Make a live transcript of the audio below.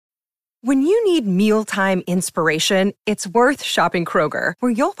When you need mealtime inspiration, it's worth shopping Kroger,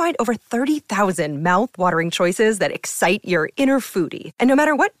 where you'll find over 30,000 mouth-watering choices that excite your inner foodie. And no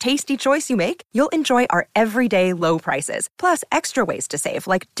matter what tasty choice you make, you'll enjoy our everyday low prices, plus extra ways to save,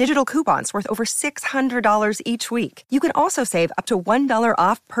 like digital coupons worth over $600 each week. You can also save up to $1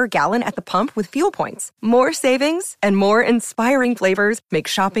 off per gallon at the pump with fuel points. More savings and more inspiring flavors make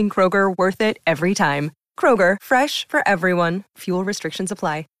shopping Kroger worth it every time. Kroger, fresh for everyone. Fuel restrictions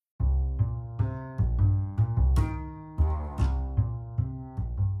apply.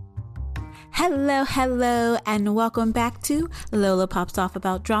 Hello, and welcome back to Lola Pops Off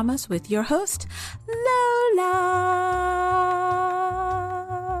About Dramas with your host, Lola.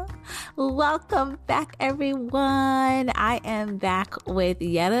 Welcome back, everyone. I am back with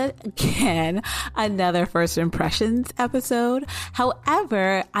yet again another First Impressions episode.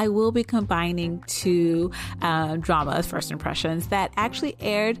 However, I will be combining two dramas, First Impressions, that actually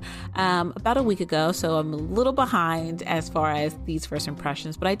aired about a week ago. So I'm a little behind as far as these First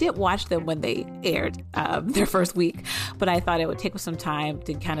Impressions, but I did watch them when they aired their first week. But I thought it would take some time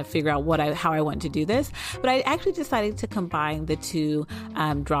to kind of figure out how I wanted to do this. But I actually decided to combine the two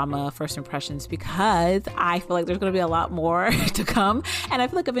drama First Impressions because I feel like there's going to be a lot more to come, and I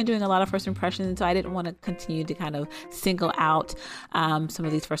feel like I've been doing a lot of First Impressions, so I didn't want to continue to kind of single out some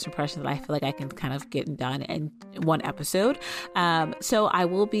of these First Impressions that I feel like I can kind of get done in one episode. So I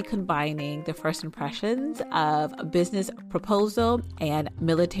will be combining the First Impressions of Business Proposal and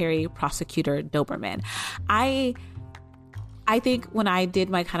Military Prosecutor Doberman. I think when I did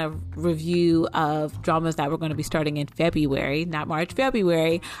my kind of review of dramas that were going to be starting in February, not March,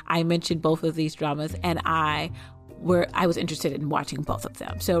 February, I mentioned both of these dramas, and I was interested in watching both of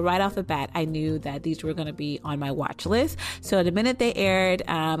them. So right off the bat, I knew that these were going to be on my watch list. So the minute they aired,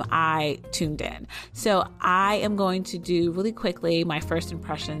 I tuned in. So I am going to do really quickly my first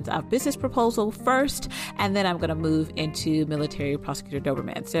impressions of Business Proposal first, and then I'm going to move into Military Prosecutor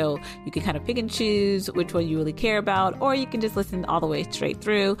Doberman. So you can kind of pick and choose which one you really care about, or you can just listen all the way straight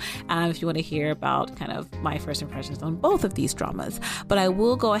through if you want to hear about kind of my first impressions on both of these dramas. But I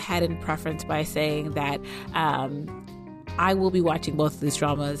will go ahead and preference by saying that I will be watching both of these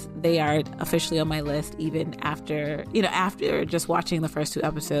dramas. They are officially on my list, even after just watching the first two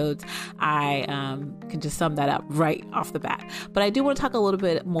episodes. I can just sum that up right off the bat. But I do want to talk a little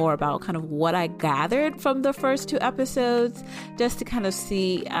bit more about kind of what I gathered from the first two episodes, just to kind of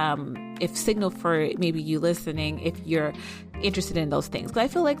see if signal for maybe you listening, if you're interested in those things. Because I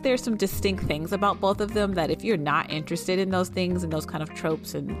feel like there's some distinct things about both of them that if you're not interested in those things and those kind of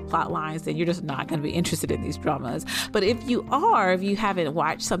tropes and plot lines, then you're just not going to be interested in these dramas. But if you haven't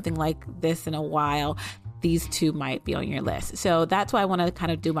watched something like this in a while, these two might be on your list. So that's why I want to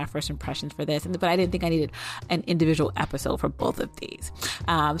kind of do my first impressions for this. But I didn't think I needed an individual episode for both of these.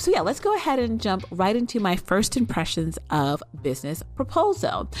 So yeah, let's go ahead and jump right into my first impressions of Business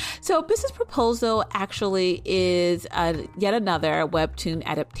Proposal. So Business Proposal actually is yet another webtoon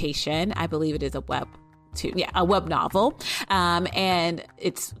adaptation. I believe it is a web novel. And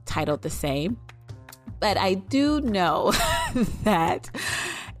it's titled the same. But I do know that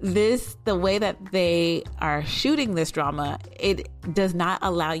the way that they are shooting this drama, it does not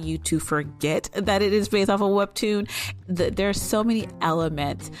allow you to forget that it is based off a webtoon. There's so many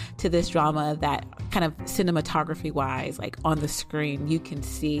elements to this drama that kind of cinematography wise, like on the screen, you can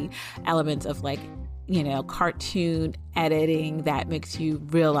see elements of like, cartoon editing that makes you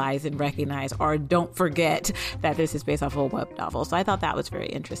realize and recognize or don't forget that this is based off of a web novel. So I thought that was very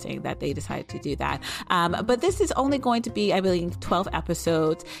interesting that they decided to do that. But this is only going to be, I believe, 12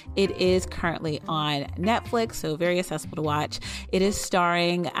 episodes. It is currently on Netflix, so very accessible to watch. It is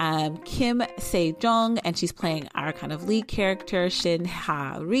starring Kim Se-jung, and she's playing our kind of lead character, Shin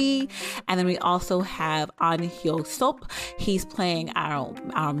Ha-ri. And then we also have An Hyo-sop. He's playing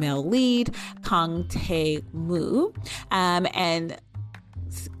our male lead, Kang Tae-moo. And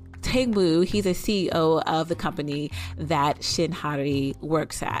Tae-moo, he's a CEO of the company that Shin Ha-ri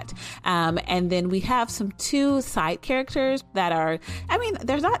works at. And then we have two side characters that are,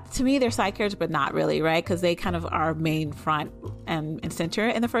 they're side characters, but not really, right? Because they kind of are main front and center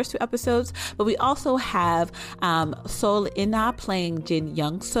in the first two episodes. But we also have Sol In-na playing Jin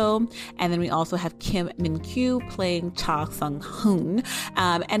Young-so, and then we also have Kim Min-kyu playing Cha Sung-hoon.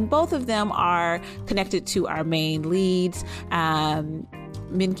 And both of them are connected to our main leads.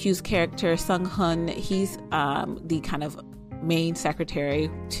 Min-kyu's character, Sung-hoon, he's the kind of main secretary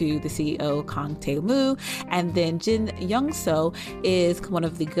to the CEO, Kang Tae-moo. And then Jin Young-so is one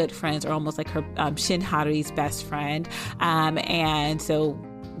of the good friends, or almost like her Shin Ha-ri's best friend. And so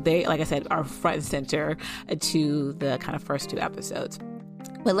they, like I said, are front and center to the kind of first two episodes.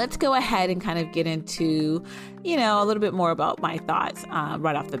 But let's go ahead and kind of get into, a little bit more about my thoughts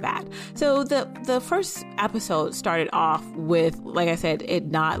right off the bat. So the first episode started off with, like I said, it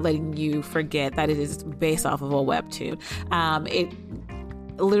not letting you forget that it is based off of a webtoon. It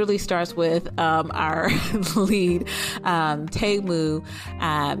literally starts with our lead, Tae-moo,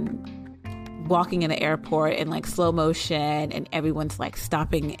 walking in the airport in like slow motion, and everyone's like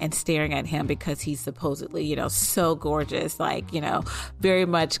stopping and staring at him because he's supposedly, so gorgeous, like, very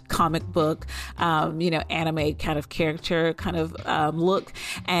much comic book, anime kind of character kind of look.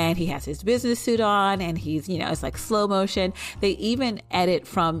 And he has his business suit on, and he's, it's like slow motion. They even edit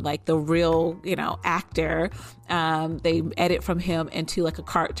from like the real, actor. They edit from him into like a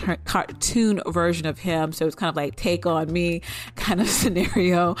cartoon version of him. So it's kind of like Take On Me kind of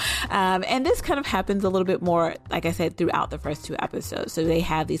scenario. And this kind of happens a little bit more, like I said, throughout the first 2 episodes. So they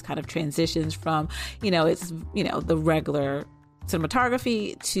have these kind of transitions from, it's, the regular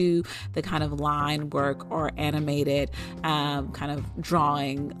cinematography to the kind of line work or animated kind of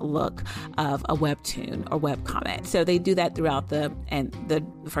drawing look of a webtoon or webcomic. So they do that throughout the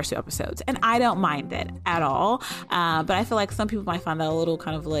first 2 episodes, and I don't mind it at all. But I feel like some people might find that a little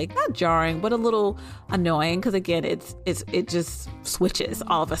kind of like not jarring, but a little annoying, because again, it just switches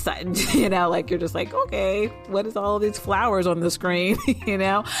all of a sudden. Like you're just like, okay, what is all these flowers on the screen?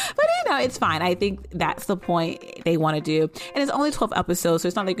 But it's fine. I think that's the point they want to do, and it's only 12 episodes, so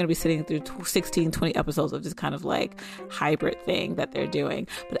it's not like you're going to be sitting through 16, 20 episodes of this kind of like hybrid thing that they're doing.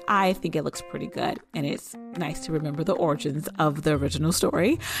 But I think it looks pretty good, and it's nice to remember the origins of the original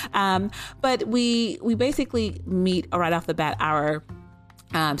story. But we basically meet right off the bat our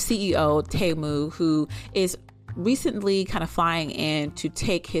CEO, Tae-moo, who is recently kind of flying in to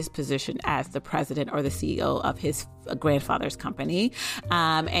take his position as the president or the CEO of his grandfather's company.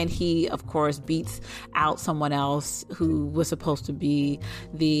 And he, of course, beats out someone else who was supposed to be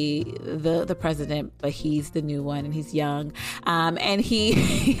the president, but he's the new one and he's young. And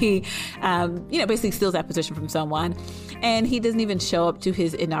he basically steals that position from someone. And he doesn't even show up to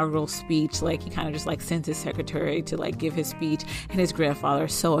his inaugural speech. Like, he kind of just like sends his secretary to like give his speech, and his grandfather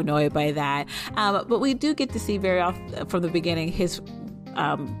is so annoyed by that. But we do get to see very often from the beginning his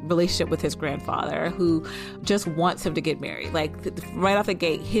relationship with his grandfather, who just wants him to get married. Like right off the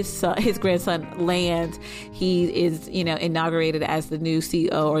gate, his grandson lands. He is, inaugurated as the new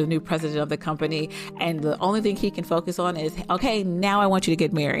CEO or the new president of the company, and the only thing he can focus on is, okay, now I want you to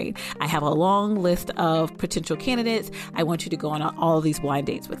get married. I have a long list of potential candidates. I want you to go on all of these blind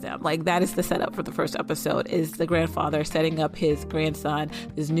dates with them. Like, that is the setup for the first episode, is the grandfather setting up his grandson,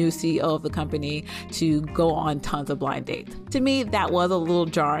 this new CEO of the company, to go on tons of blind dates. To me, that was a little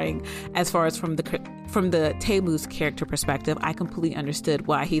jarring as far as from the Tae-moo's character perspective. I completely understood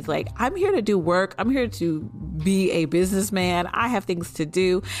why he's like, I'm here to do work. I'm here to be a businessman. I have things to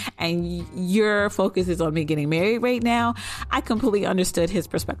do, and your focus is on me getting married right now. I completely understood his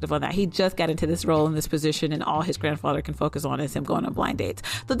perspective on that. He just got into this role in this position, and all his grandfather can focus on is him going on blind dates.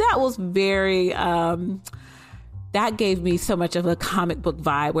 So that was very that gave me so much of a comic book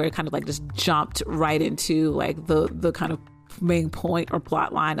vibe, where it kind of like just jumped right into like the kind of main point or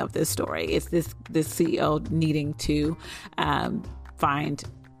plot line of this story. It's this CEO needing to find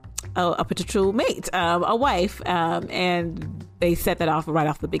a potential mate, a wife, and they set that off right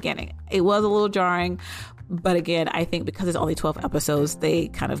off the beginning. It was a little jarring, but again, I think because it's only 12 episodes, they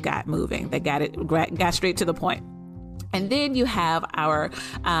kind of got moving. They got straight to the point. And then you have our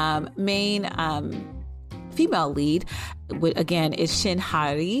main female lead, which again is Shin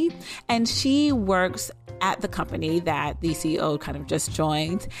Ha-ri, and she works at the company that the CEO kind of just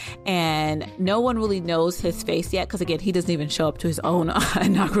joined, and no one really knows his face yet, because again, he doesn't even show up to his own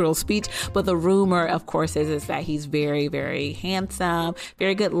inaugural speech. But the rumor, of course, is that he's very, very handsome,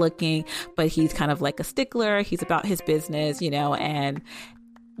 very good looking, but he's kind of like a stickler. He's about his business, and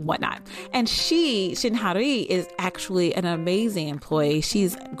whatnot. And Shin Ha-ri, is actually an amazing employee.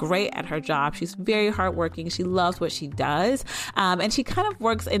 She's great at her job. She's very hardworking. She loves what she does. And she kind of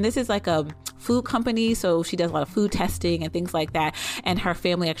works, and this is like a food company, so she does a lot of food testing and things like that. And her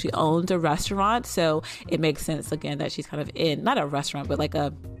family actually owns a restaurant, so it makes sense, again, that she's kind of in, not a restaurant, but like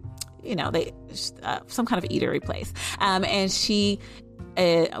a, some kind of eatery place. And she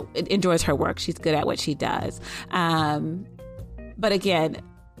enjoys her work. She's good at what she does. But again,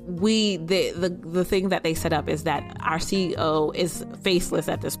 the thing that they set up is that our CEO is faceless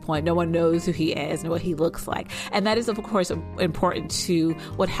at this point. No one knows who he is and what he looks like. And that is, of course, important to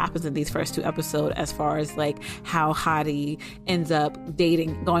what happens in these first 2 episodes, as far as like how Ha-ri ends up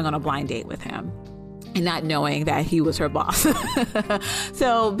going on a blind date with him. and not knowing that he was her boss.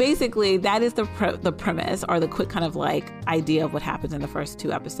 So basically, that is the premise, or the quick kind of like idea of what happens in the first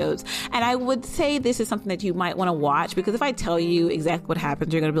 2 episodes. And I would say this is something that you might want to watch, because if I tell you exactly what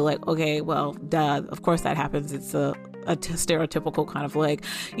happens, you're going to be like, okay, well, duh, of course that happens. It's a stereotypical kind of like,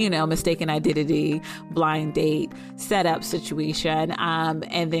 mistaken identity, blind date setup situation.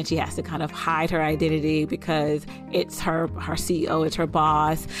 And then she has to kind of hide her identity because it's her CEO, it's her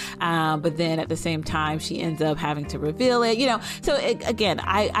boss. But then at the same time, she ends up having to reveal it, So again,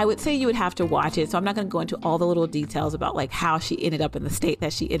 I would say you would have to watch it. So I'm not going to go into all the little details about like how she ended up in the state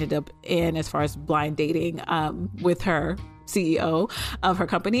that she ended up in as far as blind dating with her CEO of her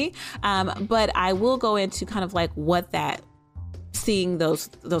company. But I will go into kind of like what that, seeing those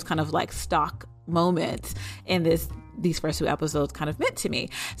kind of like stock moments in these first 2 episodes kind of meant to me.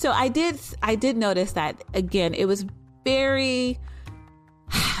 So I did notice that, again, it was very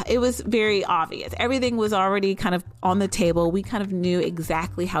obvious. Everything was already kind of on the table. We kind of knew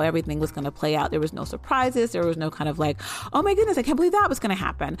exactly how everything was going to play out. There was no surprises. There was no kind of like, oh my goodness, I can't believe that was going to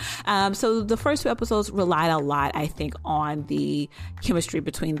happen. So the first 2 episodes relied a lot, I think, on the chemistry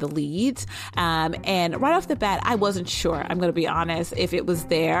between the leads. And right off the bat, I wasn't sure, I'm going to be honest, if it was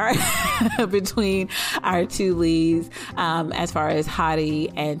there between our 2 leads as far as Hadi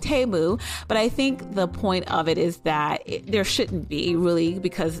and Taemu. But I think the point of it is that there shouldn't be, really,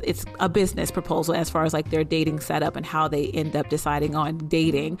 because it's a business proposal as far as like their dating setup and how they end up deciding on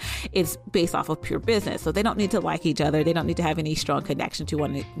dating. It's based off of pure business. So they don't need to like each other. They don't need to have any strong connection to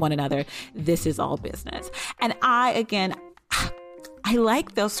one another. This is all business. And I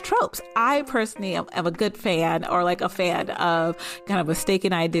like those tropes. I personally am a good fan, or like a fan of kind of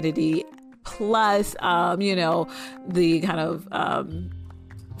mistaken identity plus, the kind of,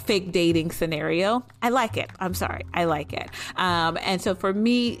 fake dating scenario. I like it. I'm sorry. I like it. And so for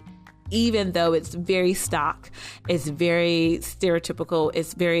me, even though it's very stock, it's very stereotypical,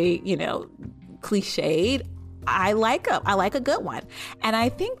 it's very, cliched, I like a good one. And I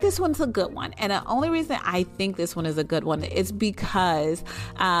think this one's a good one. And the only reason I think this one is a good one is because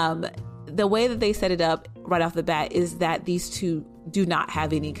the way that they set it up right off the bat is that these 2 do not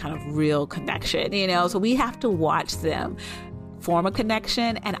have any kind of real connection, so we have to watch them form a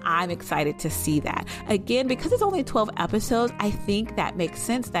connection, and I'm excited to see that. Again, because it's only 12 episodes, I think that makes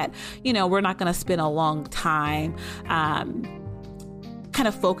sense that, we're not going to spend a long time kind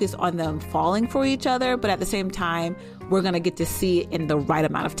of focused on them falling for each other, but at the same time, we're going to get to see it in the right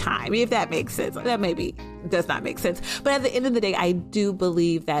amount of time, if that makes sense. That maybe does not make sense. But at the end of the day, I do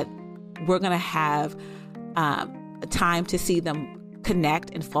believe that we're going to have time to see them connect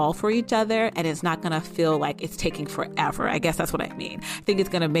and fall for each other, and it's not going to feel like it's taking forever. I guess that's what I mean. I think it's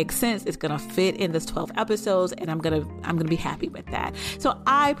going to make sense. It's going to fit in this 12 episodes, and I'm going to be happy with that. So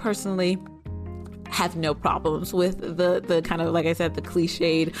I personally have no problems with the kind of, like I said, the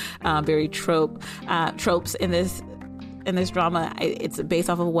cliched, very tropes in this drama. It's based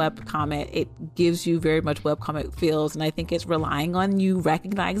off of a webcomic. It gives you very much webcomic feels, and I think it's relying on you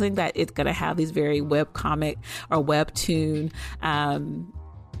recognizing that it's going to have these very webcomic or webtoon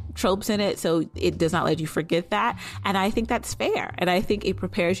tropes in it, so it does not let you forget that. And I think that's fair, and I think it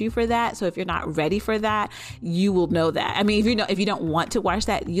prepares you for that. So if you're not ready for that, you will know that. I mean, if you don't want to watch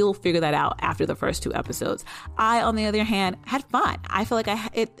that, you'll figure that out after the first 2 episodes. I, on the other hand, had fun. I feel like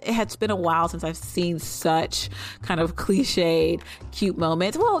it had been a while since I've seen such kind of cliched cute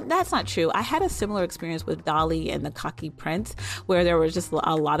moments. Well, that's not true. I had a similar experience with Dolly and the Cocky Prince, where there was just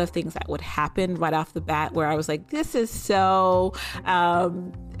a lot of things that would happen right off the bat where I was like, this is so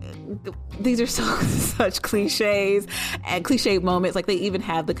these are such cliches and cliche moments. Like, they even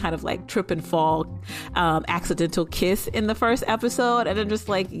have the kind of like trip and fall accidental kiss in the first episode, and I'm just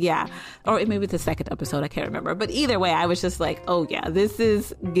like, yeah, or maybe the second episode, I can't remember, but either way, I was just like, oh yeah, this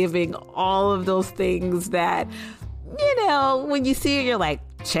is giving all of those things that, when you see it, you're like,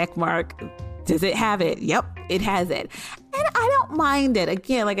 check mark. Does it have it? Yep, it has it. And I don't mind it.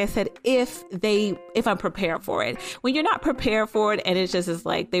 Again, like I said, if I'm prepared for it. When you're not prepared for it and it's just as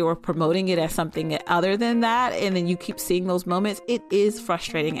like they were promoting it as something other than that, and then you keep seeing those moments, it is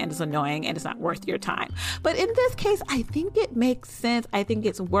frustrating and it's annoying and it's not worth your time. But in this case, I think it makes sense. I think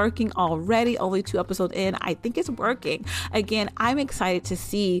it's working already. Only 2 episodes in, I think it's working. Again, I'm excited to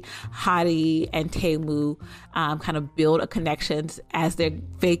see Hadi and Taemu kind of build a connection as they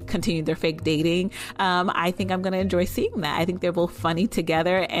continue their fake dating. I think I'm going to enjoy seeing that. I think they're both funny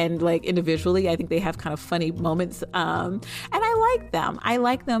together, and like individually, I think they have kind of funny moments. And I like them. I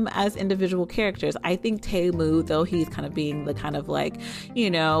like them as individual characters. I think Tae-moo, though he's kind of being the kind of like,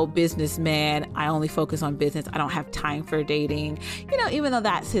 businessman, I only focus on business, I don't have time for dating, even though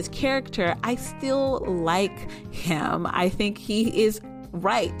that's his character, I still like him. I think he is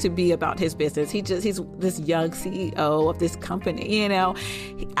right to be about his business. He's this young CEO of this company,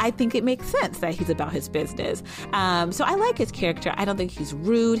 I think it makes sense that he's about his business. So I like his character. I don't think he's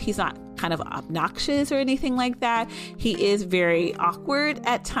rude. He's not kind of obnoxious or anything like that. He is very awkward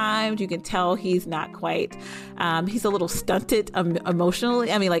at times. You can tell he's not quite, he's a little stunted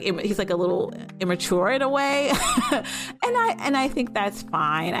emotionally. I mean, like he's like a little immature in a way. and I think that's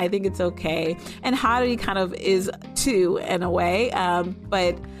fine. I think it's okay. And Haruhi kind of is too in a way.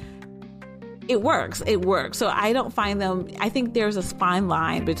 But it works. So I don't find them, I think there's a fine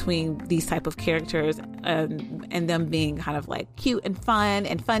line between these type of characters and them being kind of like cute and fun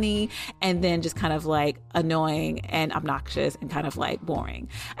and funny, and then just kind of like annoying and obnoxious and kind of like boring.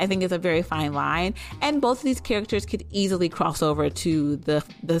 I think it's a very fine line. And both of these characters could easily cross over to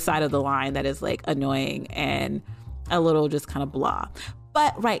the side of the line that is like annoying and a little just kind of blah.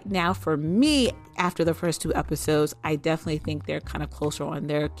 But right now, for me, after the first 2 episodes, I definitely think they're kind of closer on.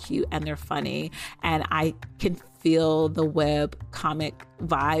 They're cute and they're funny. And I can feel the web comic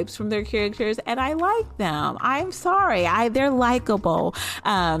vibes from their characters. And I like them. I'm sorry. They're likable.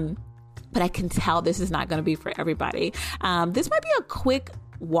 But I can tell this is not going to be for everybody. This might be a quick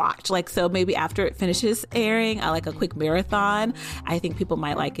watch. So maybe after it finishes airing, I like a quick marathon. I think people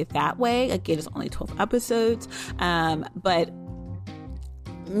might like it that way. Again, it's only 12 episodes. But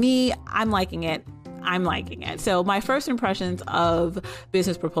me, I'm liking it. So my first impressions of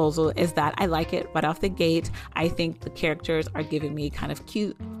Business Proposal is that I like it right off the gate. I think the characters are giving me kind of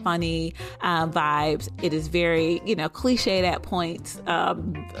cute, funny vibes. It is very, cliched at points.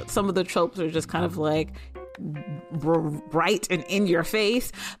 Some of the tropes are just kind of like bright and in your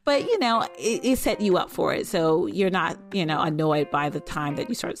face, but it set you up for it, so you're not annoyed by the time that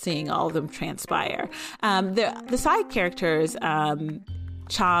you start seeing all of them transpire. The side characters,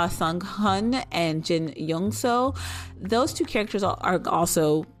 Cha Sung-hun and Jin Young-so, those 2 characters are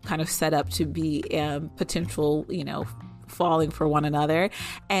also kind of set up to be potential, falling for one another,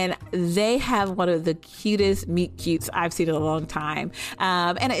 and they have one of the cutest meet cutes I've seen in a long time.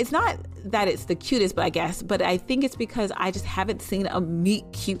 And it's not that it's the cutest, but I think it's because I just haven't seen a meet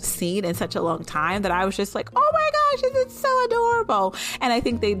cute scene in such a long time that I was just like, oh my gosh, this is so adorable. And I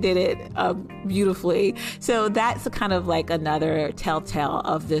think they did it beautifully. So that's kind of like another telltale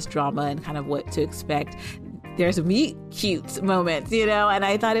of this drama and kind of what to expect. There's meet cute moments, and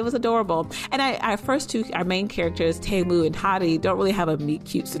I thought it was adorable. And our main characters, Tae-moo and Haruhi, don't really have a meet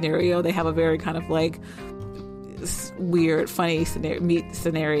cute scenario. They have a very kind of like weird, funny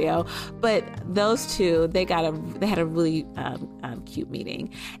scenario. But those 2, they had a really cute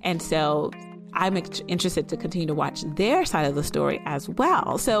meeting. And so I'm interested to continue to watch their side of the story as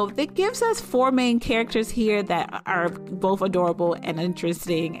well. So it gives us 4 main characters here that are both adorable and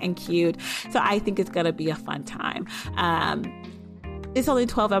interesting and cute. So I think it's going to be a fun time. It's only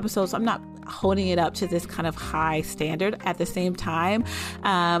 12 episodes. So I'm not holding it up to this kind of high standard at the same time.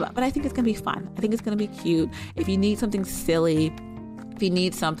 But I think it's going to be fun. I think it's going to be cute. If you need something silly, if you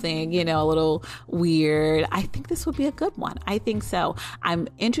need something, a little weird, I think this would be a good one. I think so. I'm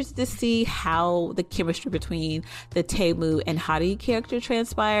interested to see how the chemistry between the Tae-moo and Haruhi character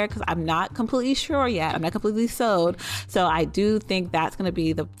transpire, because I'm not completely sure yet. I'm not completely sold. So I do think that's going to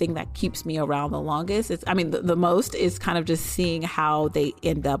be the thing that keeps me around the longest. The most is kind of just seeing how they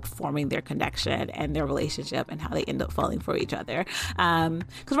end up forming their connection and their relationship and how they end up falling for each other.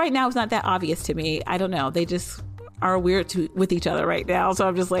 Because right now it's not that obvious to me. I don't know. They just are weird with each other right now. So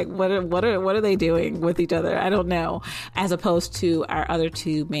I'm just like, what are they doing with each other? I don't know. As opposed to our other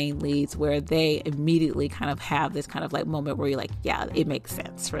 2 main leads, where they immediately kind of have this kind of like moment where you're like, yeah, it makes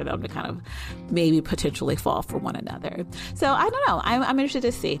sense for them to kind of maybe potentially fall for one another. So I don't know. I'm interested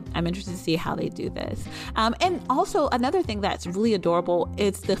to see. I'm interested to see how they do this. And also another thing that's really adorable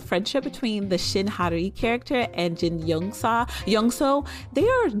is the friendship between the Shin Haruhi character and Jin Young-so. They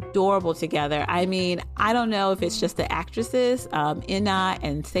are adorable together. I mean, I don't know if it's just the actresses, Ina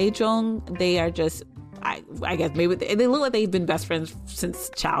and Sejong. They are just, I guess maybe they look like they've been best friends since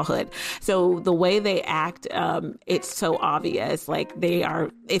childhood. So the way they act, it's so obvious. Like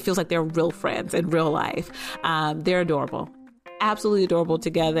it feels like they're real friends in real life. They're adorable. Absolutely adorable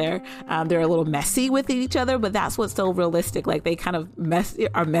together. They're a little messy with each other, but that's what's so realistic. Like they kind of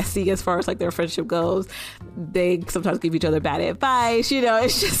are messy as far as like their friendship goes. They sometimes give each other bad advice.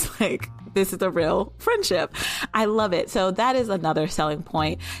 It's just like this is a real friendship. I love it. So that is another selling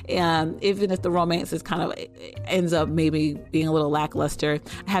point. Even if the romance is kind of ends up maybe being a little lackluster,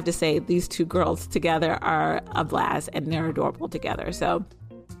 I have to say these two girls together are a blast and they're adorable together. So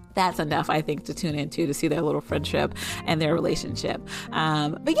that's enough, I think, to tune into to see their little friendship and their relationship.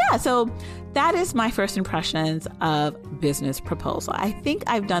 But yeah, so that is my first impressions of Business Proposal. I think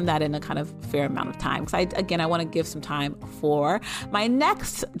I've done that in a kind of fair amount of time. Because I want to give some time for my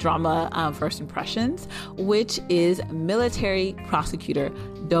next drama first impressions, which is Military Prosecutor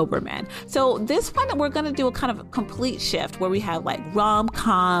Doberman. So this one, we're going to do a kind of complete shift where we have like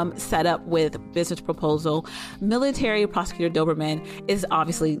rom-com set up with Business Proposal. Military Prosecutor Doberman is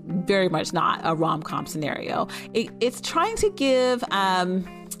obviously very much not a rom-com scenario. It's trying to give...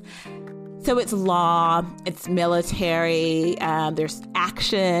 So it's law, it's military, there's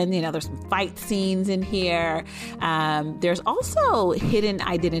action, there's some fight scenes in here. There's also hidden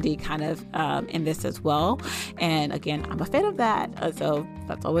identity kind of in this as well. And again, I'm a fan of that. So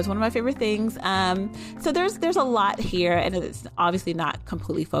that's always one of my favorite things. So there's a lot here, and it's obviously not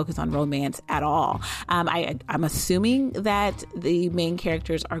completely focused on romance at all. I'm assuming that the main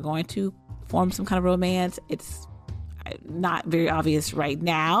characters are going to form some kind of romance. It's not very obvious right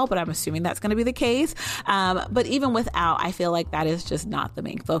now, but I'm assuming that's going to be the case. But even without, I feel like that is just not the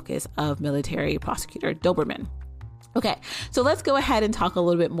main focus of Military Prosecutor Doberman. Okay, so let's go ahead and talk a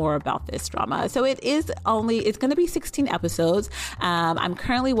little bit more about this drama. So it's going to be 16 episodes. I'm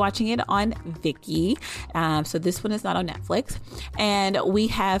currently watching it on Viki. So this one is not on Netflix. And we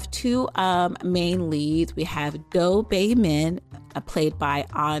have two main leads. We have Do Bae Min, played by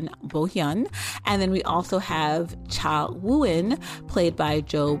An Bo Hyun. And then we also have Cha Woo-in, played by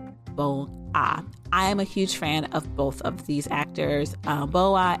Jo Bo-ah. I am a huge fan of both of these actors,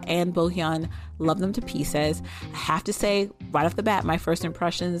 Bo-ah and Bo Hyun. Love them to pieces. I have to say, right off the bat, my first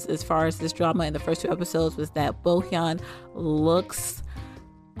impressions as far as this drama in the first 2 episodes was that Bo Hyun looks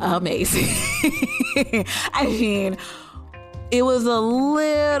amazing. I mean, it was a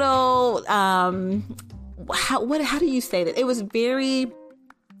little... how do you say that? It was very...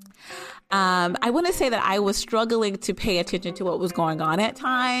 I want to say that I was struggling to pay attention to what was going on at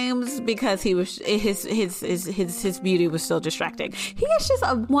times because his beauty was so distracting. He is just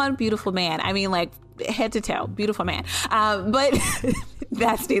one beautiful man. I mean, like head to toe, beautiful man. But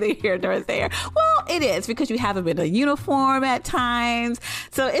that's neither here nor there. Well, it is because you have him in a uniform at times.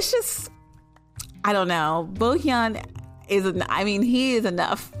 So it's just, I don't know. Bo Hyun he is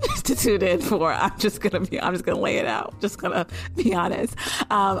enough to tune in for. I'm just gonna lay it out. Just gonna be honest.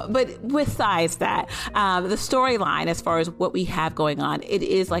 But besides that, the storyline, as far as what we have going on, it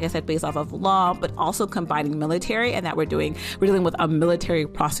is, like I said, based off of law, but also combining military, and that we're dealing with a military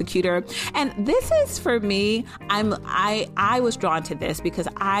prosecutor. And this is, for me, I was drawn to this because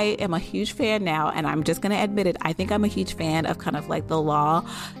I am a huge fan now, and I'm just gonna admit it. I think I'm a huge fan of kind of like the law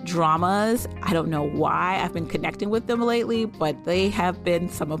dramas. I don't know why I've been connecting with them lately, but they have been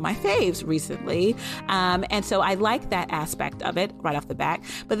some of my faves recently. And so I like that aspect of it right off the bat.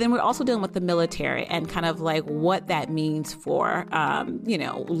 But then we're also dealing with the military and kind of like what that means for,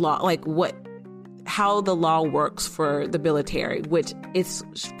 law, like how the law works for the military, which is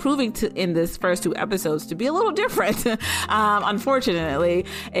proving in this first 2 episodes to be a little different. Unfortunately,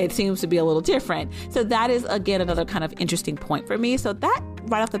 it seems to be a little different. So that is, again, another kind of interesting point for me. So that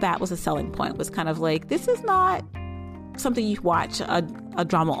right off the bat was a selling point, was kind of like, this is not something you watch a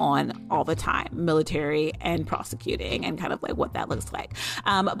drama on all the time, military and prosecuting, and kind of like what that looks like.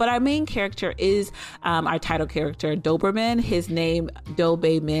 But our main character is our title character, Doberman. His name, Do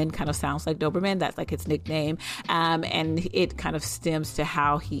Bae Min, kind of sounds like Doberman. That's like his nickname. And it kind of stems to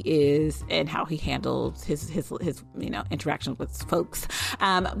how he is and how he handles his interactions with folks.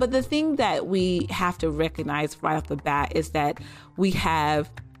 But the thing that we have to recognize right off the bat is that we have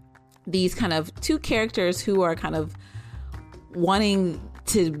these kind of 2 characters who are kind of wanting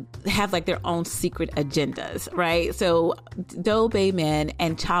to have like their own secret agendas, right? So Do Bae Min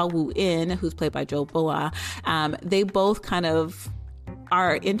and Cha Woo-in, who's played by Jo Bo-ah, they both kind of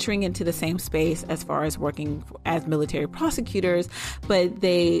are entering into the same space as far as working as military prosecutors, but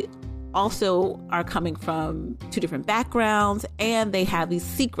they also are coming from 2 different backgrounds, and they have these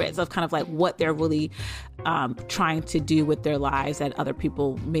secrets of kind of like what they're really trying to do with their lives that other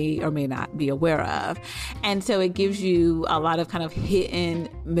people may or may not be aware of. And so it gives you a lot of kind of hidden,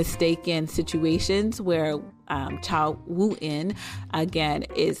 mistaken situations where Cha Woo-in,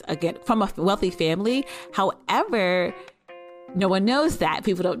 is from a wealthy family. However, no one knows that.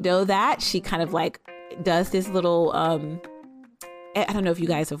 People don't know that. She kind of like does this little I don't know if you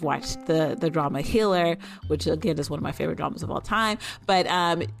guys have watched the drama Healer, which again is one of my favorite dramas of all time. But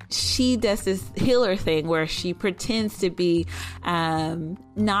she does this healer thing where she pretends to be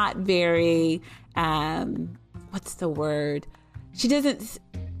not very, what's the word? She's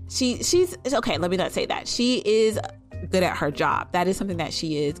okay. Let me not say that. She is good at her job. That is something that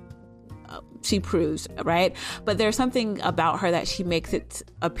she is. She proves, right? But there's something about her that she makes it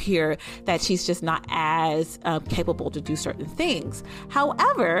appear that she's just not as capable to do certain things.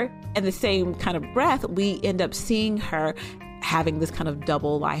 However, in the same kind of breath, we end up seeing her having this kind of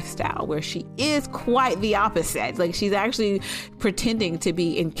double lifestyle where she is quite the opposite. Like, she's actually pretending to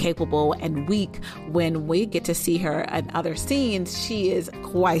be incapable and weak. When we get to see her in other scenes, she is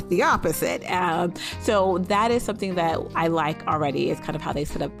quite the opposite. So that is something that I like already, is kind of how they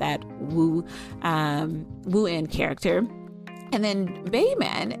set up that Woo-In character. And then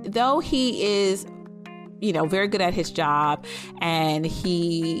Baemin, though he is, very good at his job, and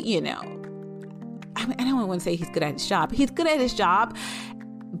he, I don't want to say he's good at his job. He's good at his job,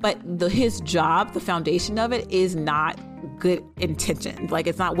 but his job, the foundation of it, is not good intentioned. Like,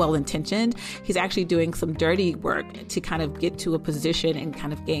 it's not well intentioned. He's actually doing some dirty work to kind of get to a position and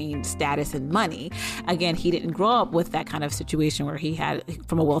kind of gain status and money. Again, he didn't grow up with that kind of situation where he had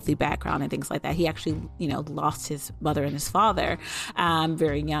from a wealthy background and things like that. He actually, lost his mother and his father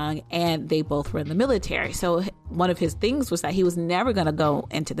very young, and they both were in the military. So one of his things was that he was never going to go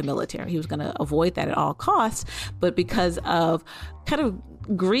into the military. He was going to avoid that at all costs. But because of kind of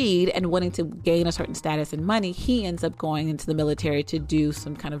greed and wanting to gain a certain status and money, he ends up going into the military to do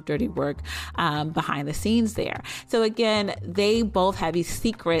some kind of dirty work behind the scenes there. So again, they both have these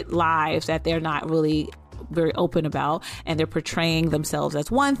secret lives that they're not really very open about, and they're portraying themselves as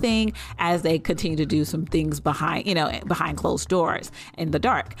one thing as they continue to do some things behind closed doors in the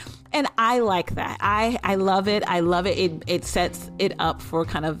dark. And I like that. I love it. I love it. It sets it up for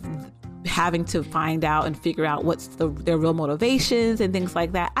kind of having to find out and figure out what's their real motivations and things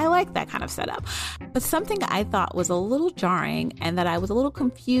like that. I like that kind of setup. But something I thought was a little jarring and that I was a little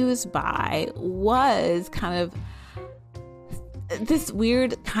confused by was kind of this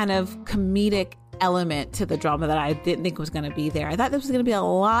weird kind of comedic element to the drama that I didn't think was going to be there. I thought this was going to be a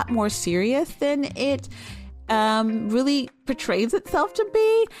lot more serious than it really portrays itself to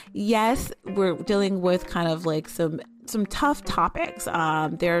be. Yes, we're dealing with kind of like some tough topics.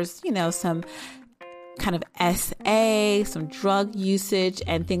 There's, some kind of SA, some drug usage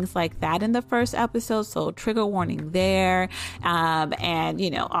and things like that in the first episode. So trigger warning there.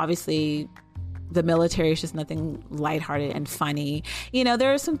 And, obviously the military is just nothing lighthearted and funny.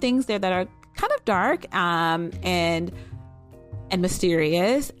 There are some things there that are kind of dark and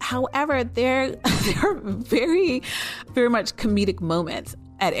mysterious. However, there are very, very much comedic moments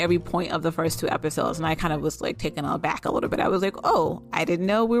at every point of the first two episodes. And I kind of was like taken aback a little bit. I was like, oh, I didn't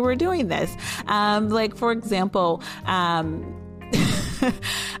know we were doing this. Like, for example, I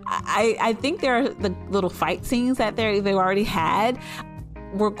think there are the little fight scenes that they've already had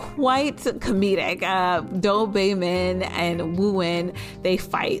were quite comedic. Do Baemin and Woo-In, they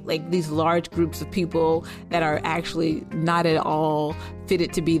fight like these large groups of people that are actually not at all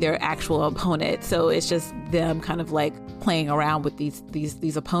fitted to be their actual opponent. So it's just them kind of like playing around with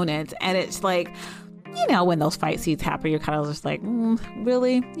these opponents. And it's like, when those fight scenes happen, you're kind of just like,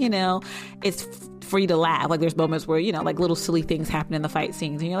 really? It's for you to laugh. Like, there's moments where, like little silly things happen in the fight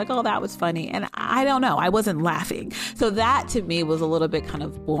scenes and you're like, oh, that was funny. And I don't know, I wasn't laughing. So that to me was a little bit kind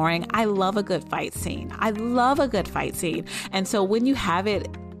of boring. I love a good fight scene. And so when you have it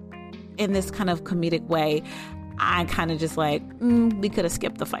in this kind of comedic way, I kind of just like, we could have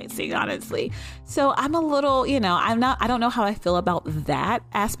skipped the fight scene, honestly. So I'm a little, I don't know how I feel about that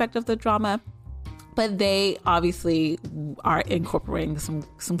aspect of the drama. But they obviously are incorporating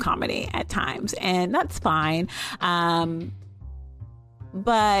some comedy at times, and that's fine.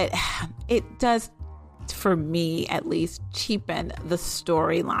 But it does, for me at least, cheapen the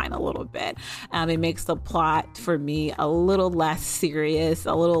storyline a little bit. It makes the plot for me a little less serious,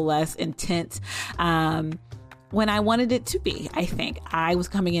 a little less intense. When I wanted it to be, I think. I was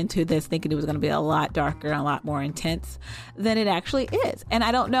coming into this thinking it was going to be a lot darker and a lot more intense than it actually is. And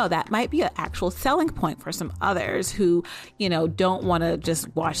I don't know, that might be an actual selling point for some others who, don't want to just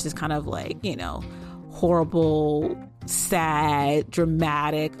watch this kind of like, horrible, sad,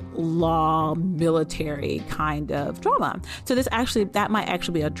 dramatic, law, military kind of drama. So that might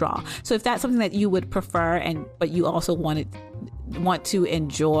actually be a draw. So if that's something that you would prefer, but you also wanted want to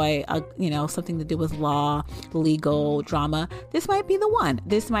enjoy something to do with law, legal drama, this might be the one.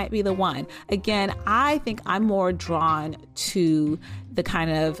 Again, I think I'm more drawn to the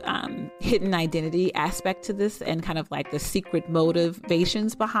kind of hidden identity aspect to this, and kind of like the secret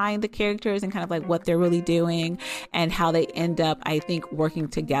motivations behind the characters, and kind of like what they're really doing, and how they end up, I think, working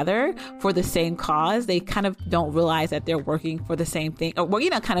together for the same cause. They kind of don't realize that they're working for the same thing, or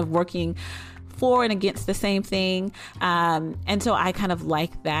kind of working for and against the same thing. And so I kind of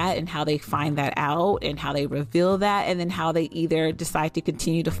like that, and how they find that out, and how they reveal that, and then how they either decide to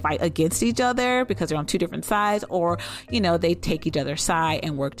continue to fight against each other because they're on two different sides, or, they take each other's side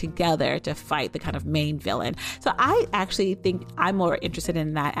and work together to fight the kind of main villain. So I actually think I'm more interested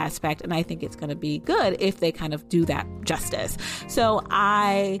in that aspect, and I think it's going to be good if they kind of do that justice. So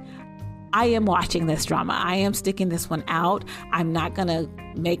I am watching this drama. I am sticking this one out. I'm not going to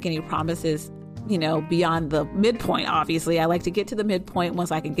make any promises beyond the midpoint. Obviously, I like to get to the midpoint.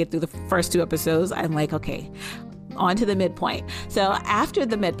 Once I can get through the first 2 episodes, I'm like, okay, on to the midpoint. So after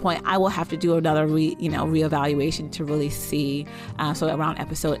the midpoint, I will have to do another reevaluation to really see, so around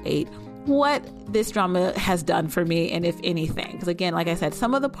episode 8, what this drama has done for me, and if anything. Because again, like I said,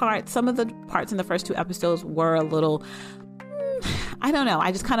 some of the parts in the first 2 episodes were a little, I don't know,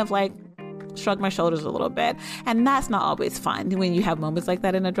 I just kind of like shrug my shoulders a little bit, and that's not always fun when you have moments like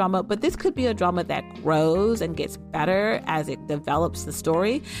that in a drama. But this could be a drama that grows and gets better as it develops the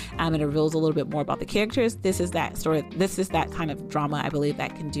story, and it reveals a little bit more about the characters. This is that story. This is that kind of drama, I believe,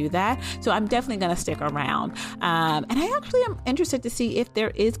 that can do that. So I'm definitely going to stick around, and I actually am interested to see if there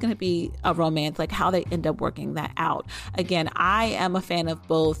is going to be a romance, like how they end up working that out. Again, I am a fan of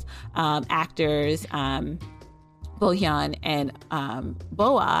both actors, Bo-hyun and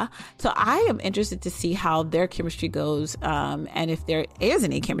Boa. So I am interested to see how their chemistry goes, and if there is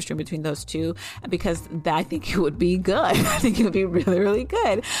any chemistry between those two, because I think it would be good. I think it would be really, really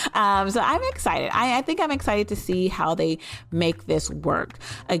good. So I'm excited. I think I'm excited to see how they make this work.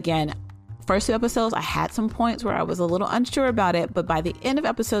 Again, first 2 episodes, I had some points where I was a little unsure about it, but by the end of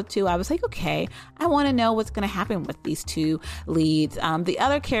episode 2, I was like, okay, I want to know what's going to happen with these 2 leads. The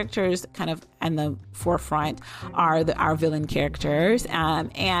other characters kind of in the forefront are our villain characters,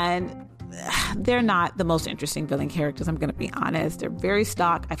 and they're not the most interesting villain characters, I'm going to be honest. They're very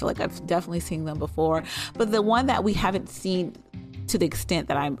stock. I feel like I've definitely seen them before, but the one that we haven't seen to the extent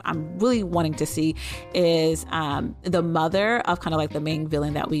that I'm really wanting to see is the mother of kind of like the main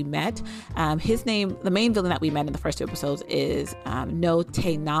villain that we met. The main villain that we met in the first 2 episodes is No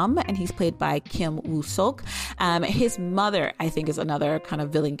Tae-nam, and he's played by Kim Woo-sok. His mother, I think, is another kind of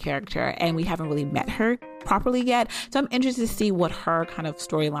villain character, and we haven't really met her properly yet. So I'm interested to see what her kind of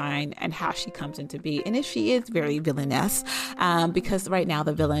storyline and how she comes into be, and if she is very villainous, because right now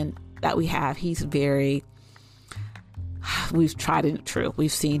the villain that we have, he's very... We've tried and true.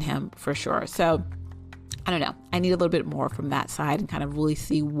 We've seen him for sure. So I don't know. I need a little bit more from that side and kind of really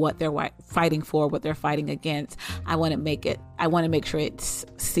see what they're fighting for, what they're fighting against. I want to make sure it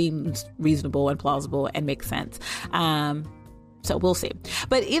seems reasonable and plausible and makes sense. So we'll see.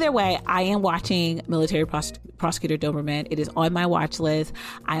 But either way, I am watching Military Prosecutor Doberman. It is on my watch list.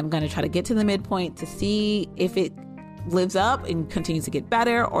 I'm going to try to get to the midpoint to see if it lives up and continues to get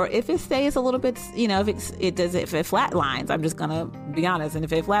better, or if it stays a little bit, if it flatlines. I'm just gonna be honest, and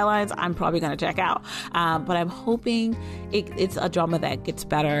if it flatlines, I'm probably gonna check out. But I'm hoping it's a drama that gets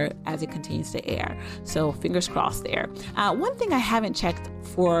better as it continues to air. So fingers crossed there. One thing I haven't checked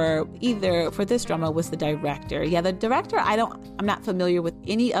for this drama was the director. Yeah, the director, I'm not familiar with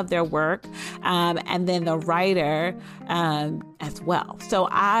any of their work, and then the writer as well. So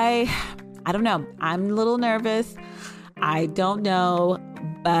I don't know. I'm a little nervous. I don't know,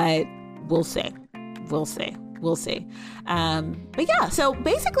 but we'll see. But yeah, so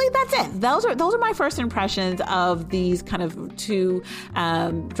basically that's it. Those are my first impressions of these kind of 2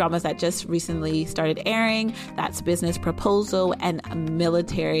 dramas that just recently started airing. That's Business Proposal and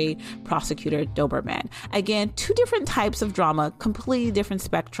Military Prosecutor Doberman. Again, 2 different types of drama, completely different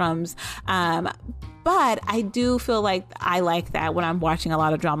spectrums. But I do feel like I like that when I'm watching a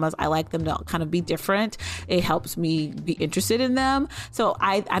lot of dramas. I like them to kind of be different. It helps me be interested in them. So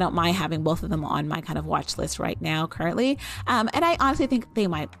I don't mind having both of them on my kind of watch list right now currently. And I honestly think they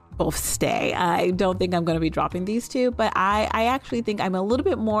might both stay. I don't think I'm going to be dropping these 2, but I actually think I'm a little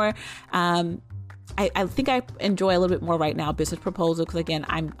bit more... I think I enjoy a little bit more right now Business Proposal, because again,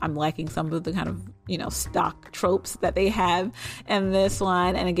 I'm liking some of the kind of stock tropes that they have in this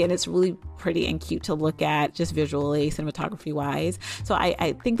one. And again, it's really pretty and cute to look at just visually, cinematography wise. So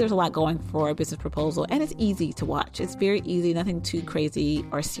I think there's a lot going for A Business Proposal, and it's easy to watch. It's very easy. Nothing too crazy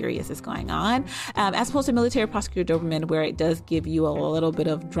or serious is going on. As opposed to Military Prosecutor Doberman, where it does give you a little bit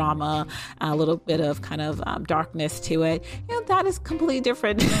of drama, a little bit of kind of darkness to it. That is completely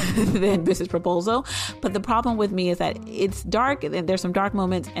different than Business Proposal. But the problem with me is that it's dark, and there's some dark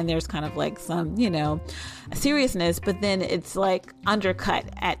moments, and there's kind of like some, seriousness, but then it's like undercut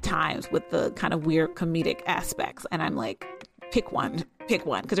at times with the kind of weird comedic aspects. And I'm like, pick one,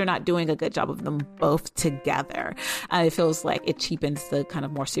 because they're not doing a good job of them both together. It feels like it cheapens the kind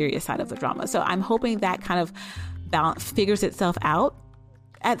of more serious side of the drama. So I'm hoping that kind of balance figures itself out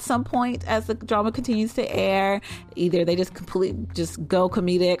at some point as the drama continues to air. Either they just completely just go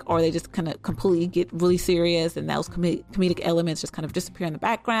comedic, or they just kind of completely get really serious, and those comedic elements just kind of disappear in the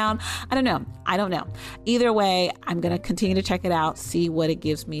background. I don't know. Either way, I'm going to continue to check it out, see what it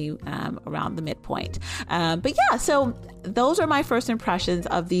gives me around the midpoint. But yeah, so those are my first impressions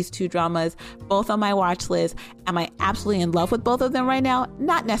of these two dramas, both on my watch list. Am I absolutely in love with both of them right now?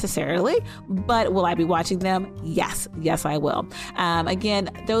 Not necessarily, but will I be watching them? Yes, I will. Again,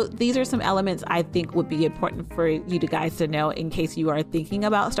 these are some elements I think would be important for you guys to know in case you are thinking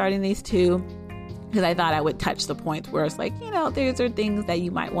about starting these two. Because I thought I would touch the points where it's like, these are things that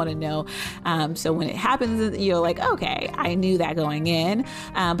you might want to know. So when it happens, you're like, okay, I knew that going in.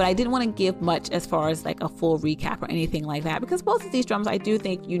 But I didn't want to give much as far as like a full recap or anything like that. Because both of these dramas, I do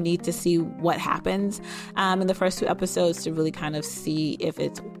think you need to see what happens in the first two episodes to really kind of see if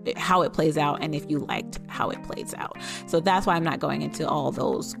it's how it plays out and if you liked how it plays out. So that's why I'm not going into all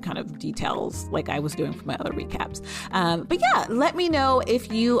those kind of details like I was doing for my other recaps. But yeah, let me know if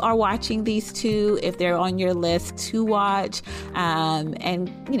you are watching these two, if they're on your list to watch, and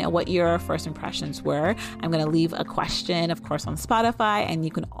what your first impressions were. I'm going to leave a question, of course, on Spotify, and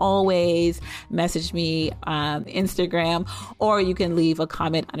you can always message me Instagram, or you can leave a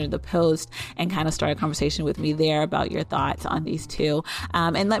comment under the post and kind of start a conversation with me there about your thoughts on these two.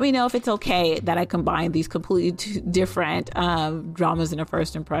 And let me know if it's okay that I combine these completely different dramas in a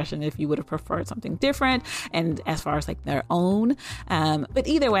first impression, if you would have preferred something different, and as far as like their own. But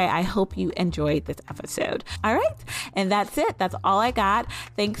either way, I hope you enjoyed this episode. All right. And that's it. That's all I got.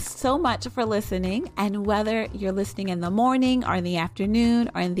 Thanks so much for listening. And whether you're listening in the morning or in the afternoon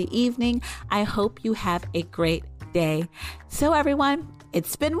or in the evening, I hope you have a great day. So everyone,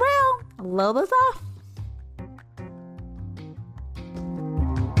 it's been real. Lola's off.